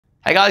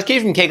Hey guys,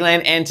 Keith from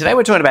Kegland, and today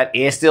we're talking about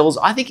AirStills.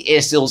 I think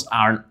AirStills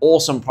are an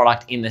awesome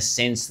product in the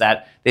sense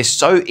that they're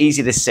so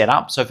easy to set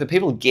up. So for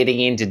people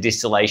getting into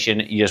distillation,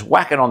 you just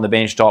whack it on the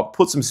bench top,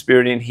 put some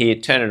spirit in here,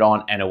 turn it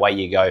on, and away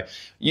you go.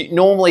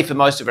 Normally for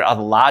most of our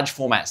other large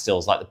format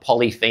stills like the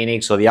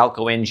Polyphoenix or the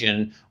Alco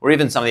Engine, or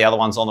even some of the other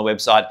ones on the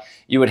website,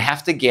 you would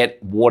have to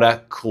get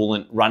water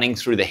coolant running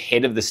through the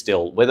head of the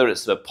still, whether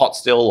it's the pot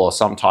still or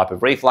some type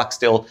of reflux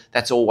still.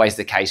 That's always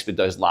the case with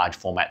those large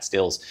format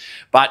stills.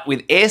 But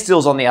with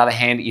AirStills on the other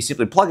hand, you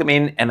simply plug them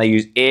in and they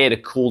use air to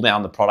cool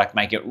down the product,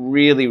 make it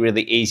really,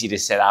 really easy to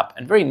set up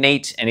and very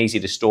neat and easy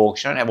to store.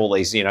 You don't have all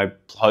these,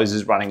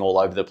 hoses running all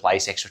over the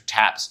place, extra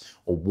taps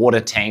or water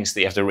tanks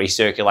that you have to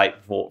recirculate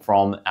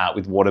from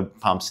with water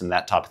pumps and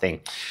that type of thing.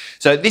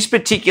 So this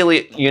particular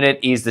unit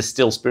is the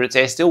Still Spirits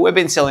AirStill. We've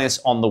been selling this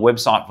on the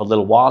website for a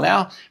little while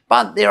now,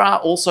 but there are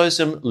also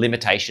some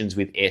limitations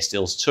with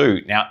AirStills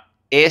too. Now,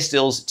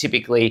 AirStills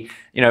typically,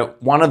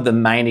 one of the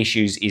main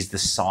issues is the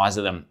size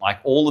of them. Like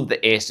all of the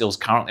AirStills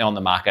currently on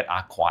the market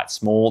are quite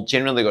small.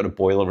 Generally got a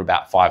boiler of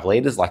about 5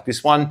 liters like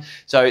this one.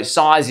 So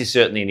size is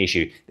certainly an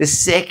issue. The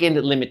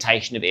second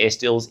limitation of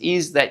AirStills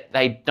is that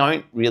they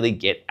don't really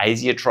get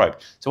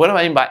azeotrope. So what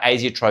I mean by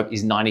azeotrope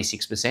is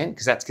 96%,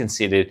 because that's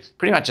considered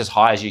pretty much as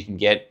high as you can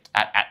get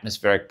at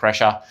atmospheric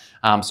pressure.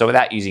 So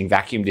without using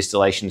vacuum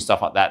distillation and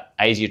stuff like that,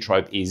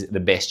 azeotrope is the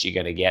best you're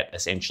gonna get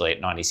essentially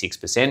at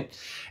 96%.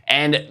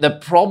 And the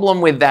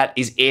problem with that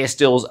is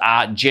AirStills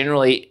are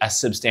generally a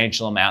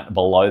substantial amount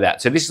below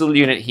that. So this little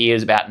unit here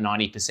is about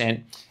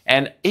 90%.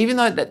 And even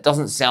though that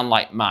doesn't sound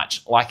like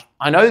much, like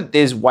I know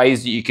there's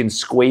ways that you can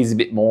squeeze a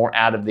bit more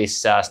out of this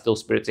Still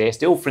Spirits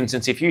AirStill. For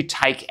instance, if you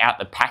take out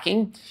the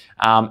packing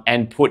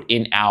and put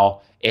in our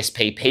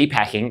SPP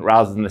packing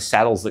rather than the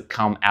saddles that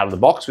come out of the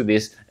box with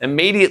this,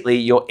 immediately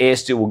your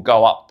AirStill will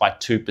go up by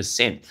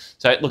 2%.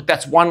 So look,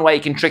 that's one way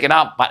you can trick it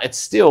up, but it's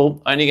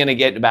still only gonna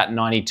get about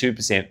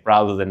 92%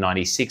 rather than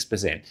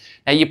 96%.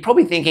 Now you're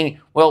probably thinking,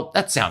 well,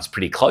 that sounds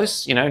pretty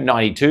close,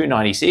 92,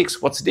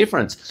 96, what's the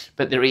difference?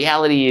 But the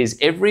reality is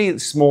every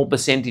small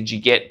percentage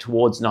you get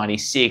towards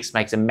 96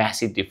 makes a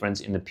massive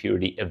difference in the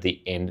purity of the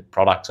end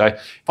product. So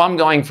if I'm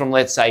going from,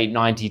 let's say,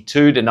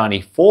 92 to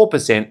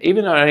 94%,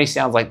 even though it only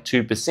sounds like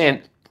 2%,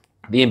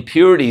 the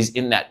impurities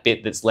in that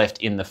bit that's left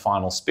in the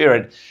final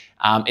spirit,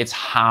 it's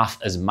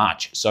half as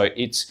much. So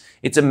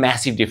it's a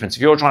massive difference.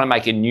 If you're trying to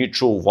make a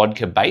neutral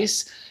vodka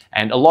base,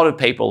 and a lot of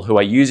people who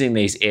are using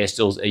these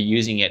AirStills are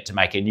using it to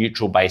make a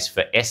neutral base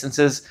for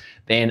essences,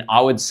 then I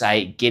would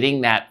say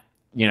getting that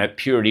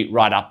purity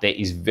right up there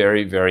is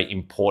very, very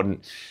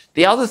important.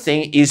 The other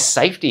thing is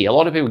safety. A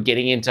lot of people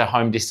getting into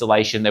home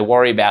distillation, they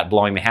worry about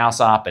blowing the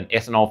house up and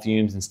ethanol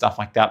fumes and stuff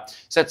like that.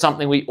 So that's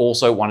something we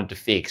also wanted to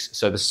fix.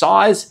 So the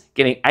size,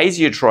 getting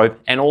azeotrope,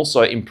 and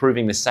also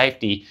improving the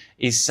safety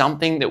is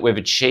something that we've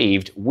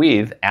achieved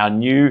with our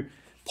new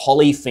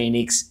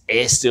Polyphoenix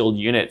AirStill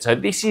unit. So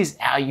this is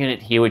our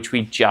unit here, which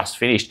we just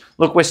finished.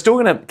 Look, we're still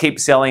gonna keep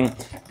selling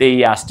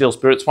the Still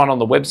Spirits one on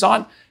the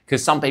website,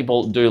 because some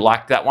people do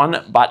like that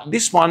one. But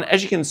this one,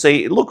 as you can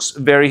see, it looks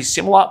very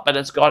similar, but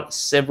it's got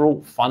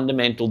several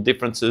fundamental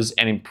differences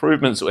and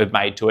improvements that we've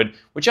made to it,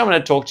 which I'm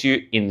gonna talk to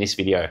you in this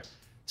video.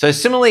 So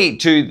similarly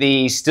to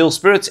the Still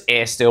Spirits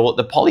AirStill,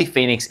 the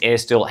Polyphoenix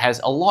AirStill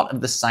has a lot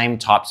of the same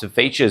types of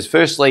features.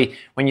 Firstly,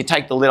 when you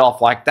take the lid off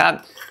like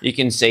that, you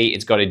can see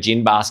it's got a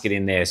gin basket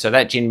in there. So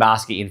that gin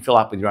basket you can fill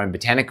up with your own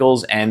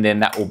botanicals, and then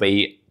that will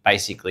be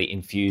basically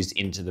infused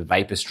into the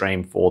vapor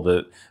stream for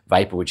the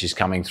vapor which is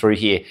coming through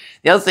here.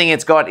 The other thing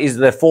it's got is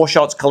the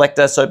Foreshots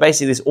collector. So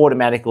basically this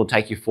automatic will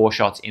take your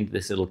Foreshots into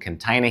this little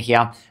container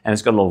here, and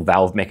it's got a little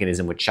valve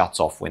mechanism which shuts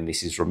off when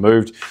this is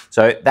removed.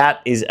 So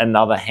that is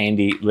another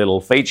handy little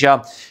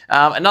feature.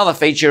 Another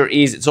feature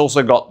is it's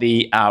also got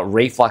the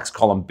reflux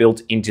column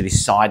built into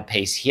this side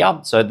piece here.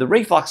 So the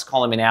reflux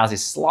column in ours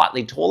is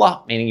slightly taller,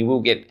 meaning you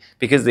will get,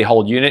 because the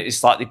whole unit is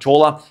slightly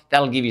taller,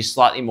 that'll give you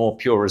slightly more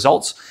pure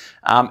results.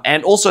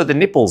 And also the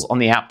nipples on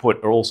the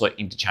output are also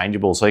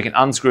interchangeable. So you can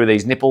unscrew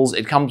these nipples.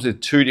 It comes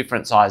with 2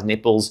 different size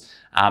nipples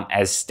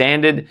as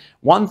standard.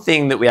 One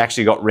thing that we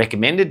actually got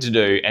recommended to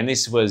do, and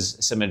this was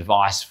some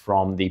advice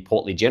from the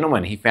portly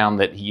gentleman, he found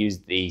that he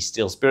used the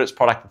Still Spirits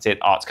product and said,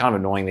 oh, it's kind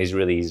of annoying, these are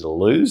really easy to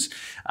lose.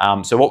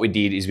 So what we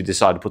did is we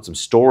decided to put some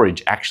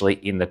storage actually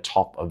in the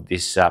top of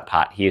this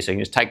part here. So you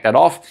can just take that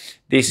off.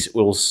 This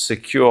will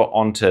secure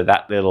onto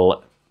that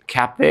little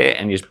cap there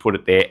and you just put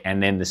it there,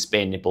 and then the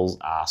spare nipples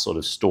are sort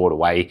of stored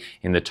away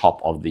in the top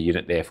of the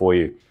unit there for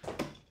you.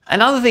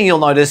 Another thing you'll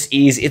notice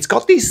is it's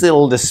got this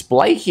little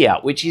display here,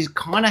 which is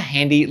kind of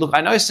handy. Look,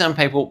 I know some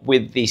people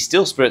with the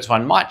Still Spirits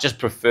one might just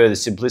prefer the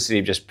simplicity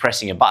of just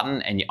pressing a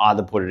button and you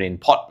either put it in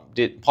pot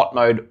pot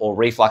mode or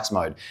reflux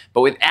mode.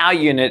 But with our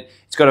unit,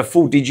 it's got a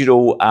full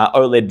digital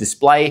OLED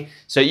display,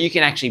 so you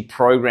can actually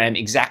program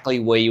exactly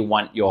where you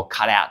want your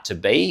cutout to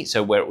be,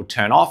 so where it will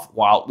turn off,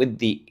 while with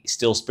the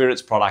Still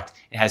Spirits product,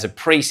 it has a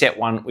preset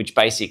one, which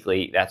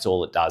basically that's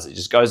all it does. It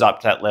just goes up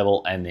to that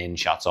level and then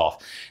shuts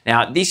off.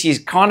 Now, this is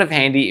kind of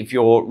handy if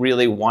you're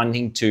really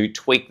wanting to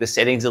tweak the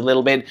settings a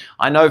little bit.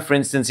 I know, for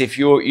instance, if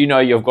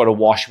you've got a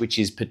wash which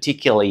is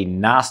particularly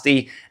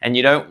nasty and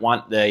you don't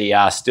want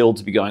the still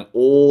to be going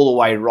all the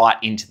way right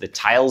into the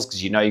tails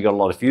because you've got a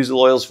lot of fusel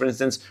oils, for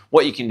instance,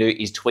 what you can do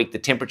is tweak the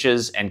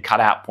temperatures and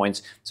cutout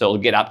points so it'll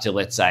get up to,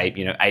 let's say,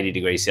 80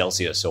 degrees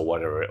Celsius or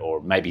whatever,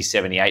 or maybe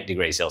 78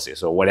 degrees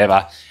Celsius or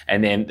whatever,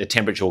 and then the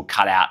temperature will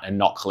cut out and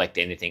not collect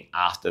anything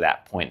after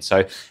that point.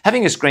 So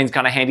having a screen's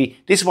kind of handy.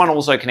 This one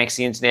also connects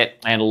the internet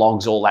and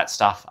logs all that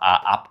stuff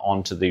up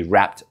onto the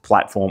wrapped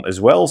platform as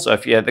well. So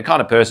if you're the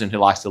kind of person who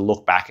likes to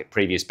look back at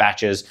previous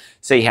batches,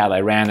 see how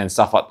they ran and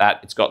stuff like that,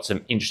 it's got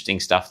some interesting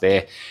stuff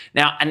there.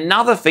 Now,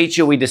 another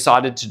feature we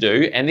decided to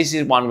do, and this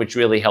is one which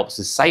really helps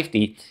with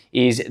safety,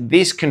 is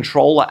this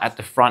controller at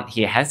the front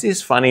here has this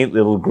funny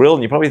little grill,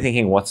 and you're probably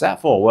thinking, what's that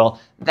for?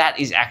 Well, that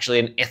is actually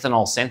an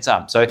ethanol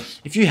sensor. So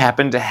if you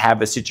happen to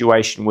have a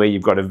situation where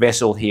you've got a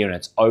vessel here and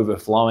it's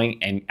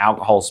overflowing and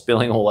alcohol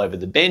spilling all over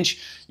the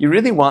bench, you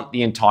really want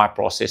the entire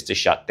process to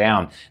shut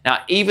down.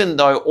 Now, even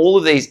though all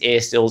of these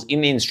AirStills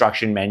in the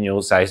instruction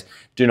manual says,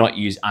 do not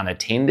use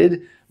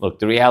unattended, look,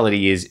 the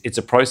reality is it's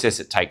a process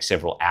that takes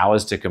several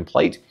hours to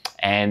complete.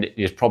 And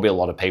there's probably a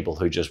lot of people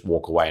who just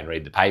walk away and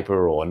read the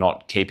paper or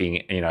not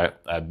keeping,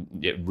 a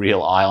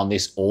real eye on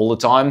this all the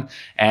time.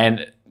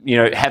 And,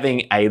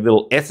 having a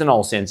little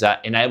ethanol sensor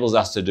enables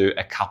us to do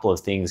a couple of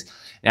things.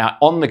 Now,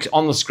 on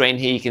the screen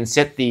here, you can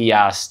set the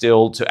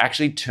still to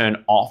actually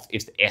turn off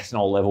if the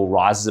ethanol level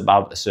rises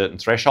above a certain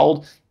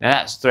threshold. Now,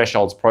 that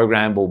threshold's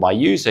programmable by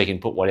you, so you can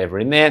put whatever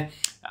in there.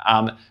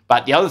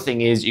 But the other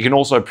thing is you can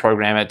also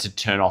program it to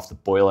turn off the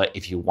boiler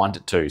if you want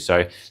it to.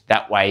 So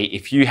that way,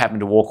 if you happen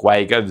to walk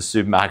away, go to the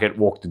supermarket,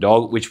 walk the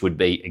dog, which would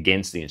be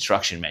against the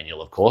instruction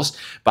manual, of course.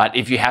 But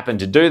if you happen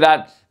to do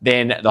that,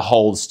 then the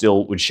whole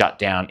still would shut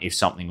down if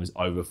something was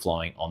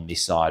overflowing on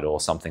this side or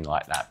something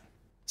like that.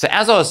 So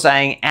as I was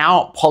saying,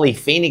 our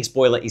Polyphoenix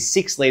boiler is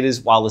 6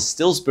 liters, while the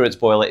Still Spirits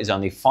boiler is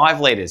only 5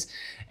 liters.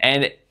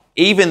 And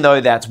even though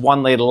that's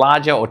 1 liter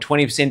larger or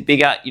 20%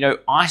 bigger,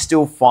 I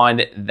still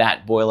find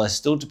that boiler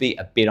still to be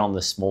a bit on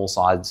the small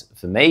sides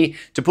for me.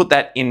 To put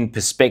that in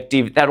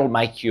perspective, that'll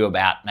make you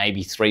about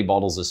maybe 3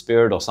 bottles of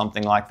spirit or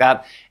something like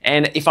that.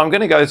 And if I'm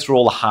gonna go through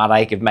all the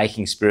heartache of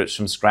making spirits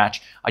from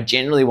scratch, I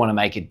generally wanna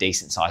make a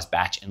decent sized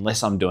batch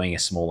unless I'm doing a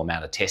small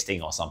amount of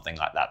testing or something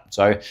like that.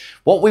 So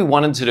what we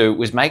wanted to do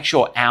was make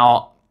sure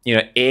our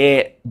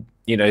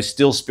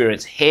Still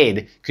Spirits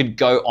head could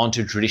go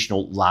onto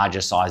traditional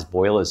larger size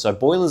boilers. So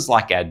boilers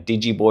like our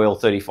Digiboil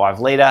 35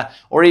 liter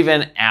or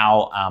even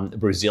our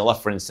BrewZilla,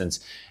 for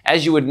instance.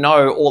 As you would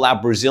know, all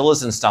our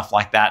BrewZillas and stuff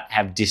like that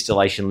have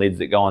distillation lids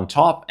that go on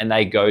top, and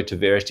they go to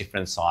various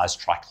different size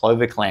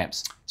triclover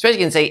clamps. So as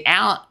you can see,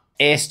 our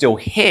AirStill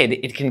head,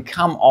 it can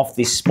come off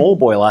this small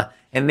boiler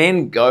and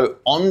then go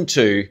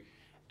onto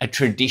a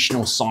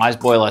traditional size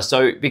boiler.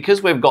 So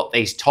because we've got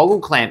these toggle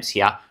clamps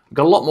here, we've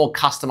got a lot more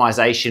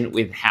customization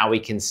with how we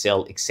can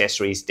sell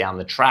accessories down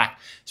the track.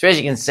 So as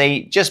you can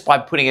see, just by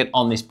putting it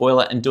on this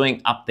boiler and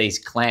doing up these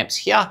clamps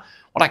here,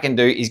 what I can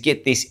do is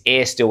get this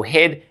AirStill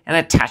head and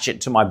attach it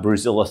to my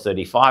BrewZilla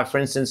 35, for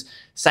instance.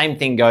 Same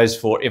thing goes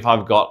for if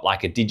I've got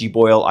like a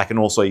Digiboil, I can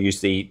also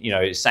use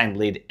the same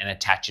lid and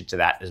attach it to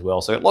that as well.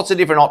 So lots of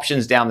different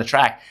options down the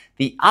track.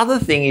 The other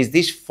thing is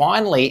this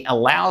finally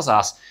allows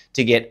us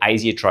to get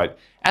azeotrope.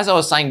 As I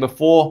was saying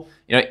before,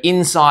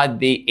 inside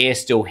the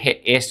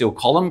AirStill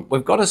column,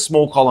 we've got a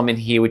small column in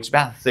here which is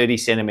about 30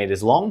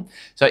 centimeters long.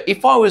 So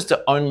if I was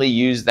to only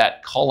use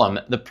that column,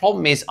 the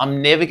problem is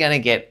I'm never going to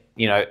get,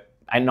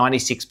 a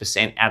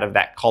 96% out of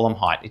that column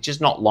height. It's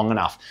just not long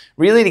enough.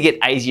 Really, to get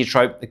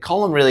azeotrope, the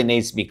column really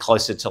needs to be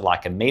closer to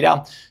like 1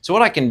 meter. So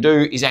what I can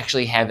do is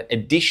actually have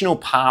additional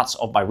parts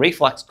of my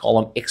reflux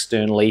column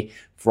externally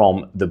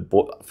from the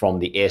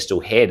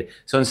AirStill head.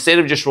 So instead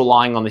of just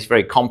relying on this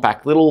very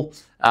compact little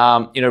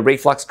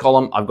reflux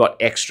column, I've got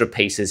extra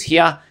pieces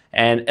here.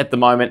 And at the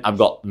moment, I've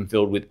got them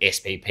filled with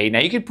SPP. Now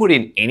you could put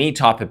in any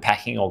type of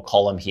packing or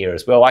column here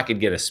as well. I could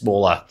get a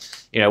smaller,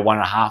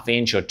 1.5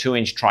 inch or 2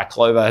 inch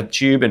triclover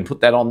tube and put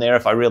that on there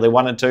if I really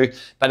wanted to.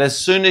 But as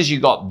soon as you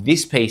got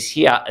this piece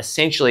here,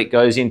 essentially it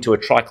goes into a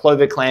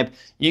triclover clamp.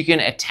 You can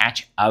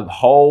attach a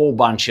whole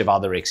bunch of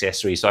other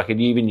accessories. So I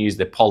could even use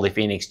the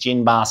Polyphoenix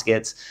gin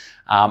baskets.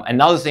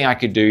 Another thing I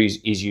could do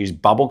is use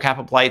bubble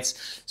capper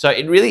plates. So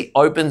it really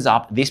opens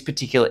up this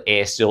particular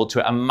AirStill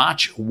to a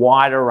much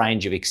wider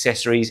range of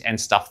accessories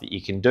and stuff that you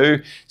can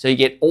do. So you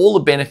get all the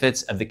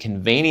benefits of the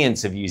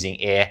convenience of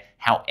using air.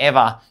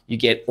 However, you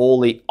get all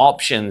the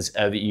options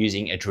of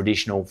using a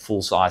traditional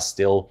full-size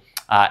still.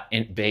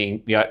 And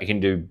being, you can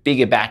do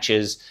bigger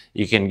batches,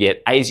 you can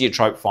get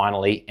azeotrope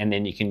finally, and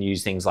then you can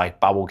use things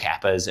like bubble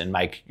cappers and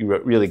make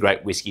really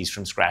great whiskeys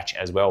from scratch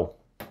as well.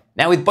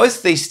 Now with both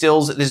of these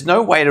stills, there's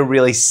no way to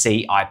really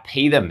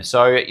CIP them.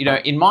 So,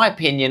 in my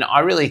opinion, I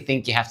really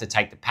think you have to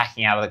take the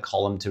packing out of the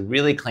column to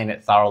really clean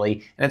it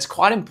thoroughly. And it's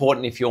quite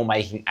important if you're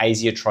making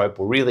azeotrope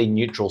or really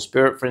neutral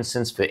spirit, for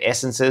instance, for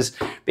essences,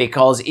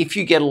 because if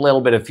you get a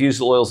little bit of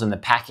fusel oils in the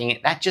packing,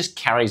 that just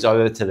carries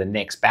over to the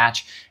next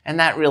batch, and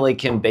that really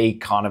can be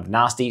kind of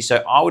nasty.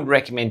 So I would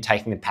recommend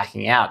taking the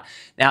packing out.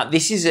 Now,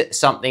 this is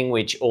something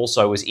which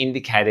also was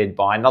indicated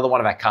by another one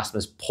of our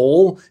customers,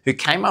 Paul, who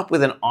came up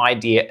with an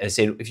idea and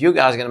said, if you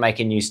guys are gonna make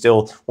a new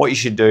still, what you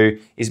should do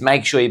is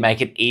make sure you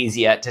make it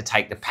easier to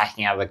take the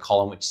packing out of the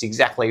column, which is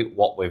exactly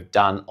what we've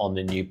done on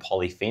the new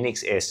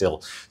Polyphoenix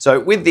AirStill. So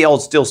with the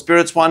old Still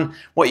Spirits one,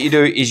 what you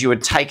do is you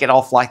would take it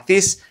off like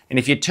this, and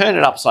if you turn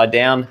it upside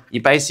down,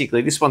 you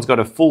basically, this one's got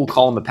a full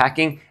column of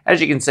packing.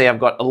 As you can see, I've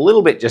got a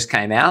little bit just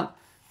came out,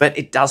 but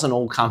it doesn't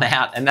all come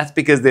out. And that's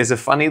because there's a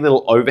funny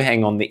little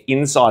overhang on the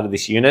inside of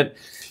this unit.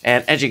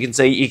 And as you can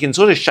see, you can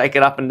sort of shake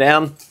it up and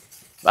down,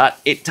 but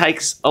it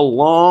takes a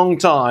long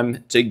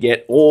time to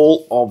get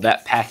all of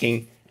that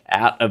packing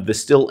out of the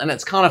still. And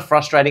it's kind of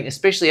frustrating,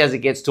 especially as it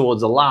gets towards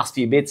the last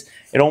few bits.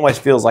 It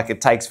almost feels like it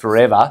takes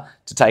forever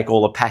to take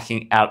all the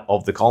packing out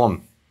of the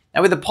column.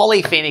 Now with the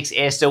Polyphoenix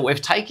AirStill,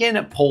 we've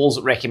taken Paul's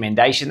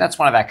recommendation. That's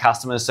one of our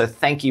customers, so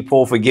thank you,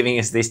 Paul, for giving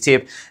us this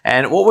tip.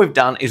 And what we've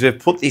done is we've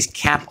put this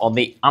cap on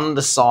the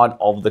underside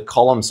of the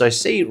column. So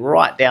see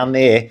right down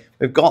there,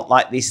 we've got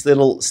like this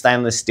little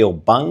stainless steel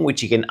bung,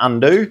 which you can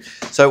undo.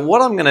 So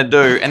what I'm gonna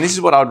do, and this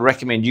is what I would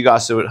recommend you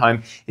guys do at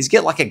home, is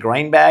get like a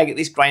grain bag.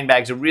 These grain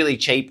bags are really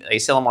cheap. They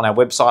sell them on our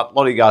website. A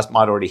lot of you guys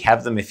might already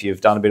have them if you've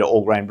done a bit of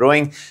all grain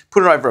brewing.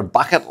 Put it over a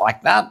bucket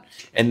like that,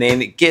 and then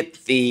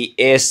get the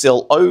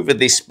AirStill over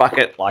this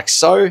bucket like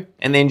so,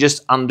 and then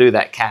just undo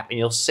that cap, and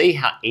you'll see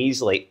how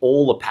easily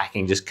all the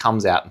packing just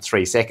comes out in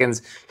 3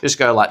 seconds. Just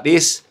go like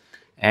this,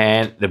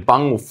 and the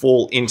bung will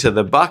fall into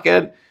the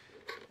bucket,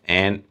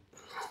 and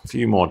a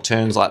few more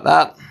turns like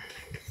that.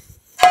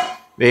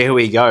 There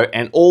we go.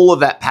 And all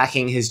of that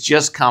packing has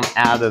just come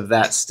out of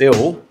that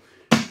still.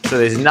 So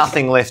there's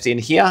nothing left in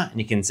here,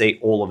 and you can see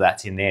all of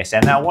that's in there.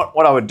 So now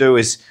what I would do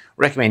is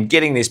recommend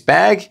getting this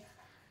bag,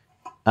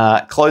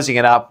 closing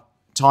it up,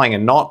 tying a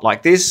knot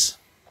like this,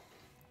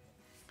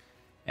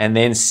 and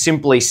then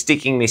simply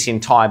sticking this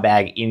entire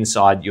bag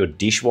inside your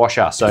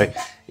dishwasher. So,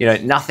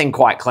 nothing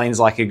quite cleans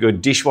like a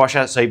good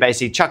dishwasher. So you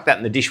basically chuck that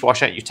in the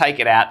dishwasher, you take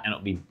it out, and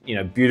it'll be,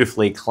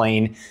 beautifully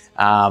clean,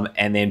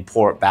 and then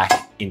pour it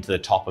back into the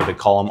top of the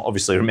column.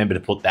 Obviously, remember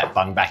to put that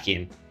bung back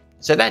in.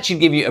 So that should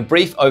give you a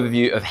brief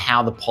overview of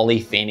how the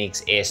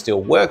Polyphoenix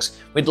AirStill works.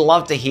 We'd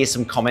love to hear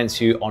some comments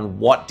here on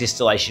what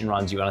distillation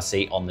runs you want to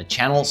see on the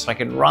channel, so I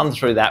can run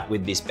through that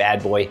with this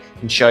bad boy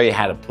and show you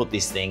how to put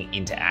this thing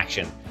into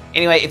action.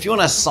 Anyway, if you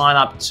want to sign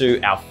up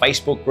to our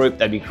Facebook group,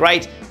 that'd be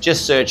great.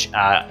 Just search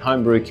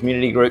Homebrew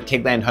Community Group,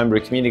 Kegland Homebrew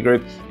Community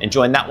Group, and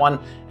join that one.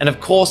 And of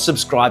course,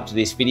 subscribe to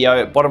this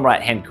video, bottom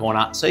right-hand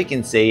corner, so you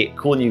can see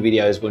cool new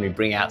videos when we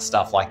bring out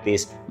stuff like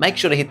this. Make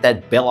sure to hit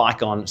that bell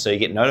icon so you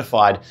get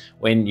notified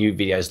when new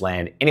videos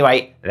land.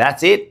 Anyway,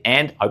 that's it,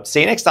 and hope to see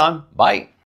you next time. Bye.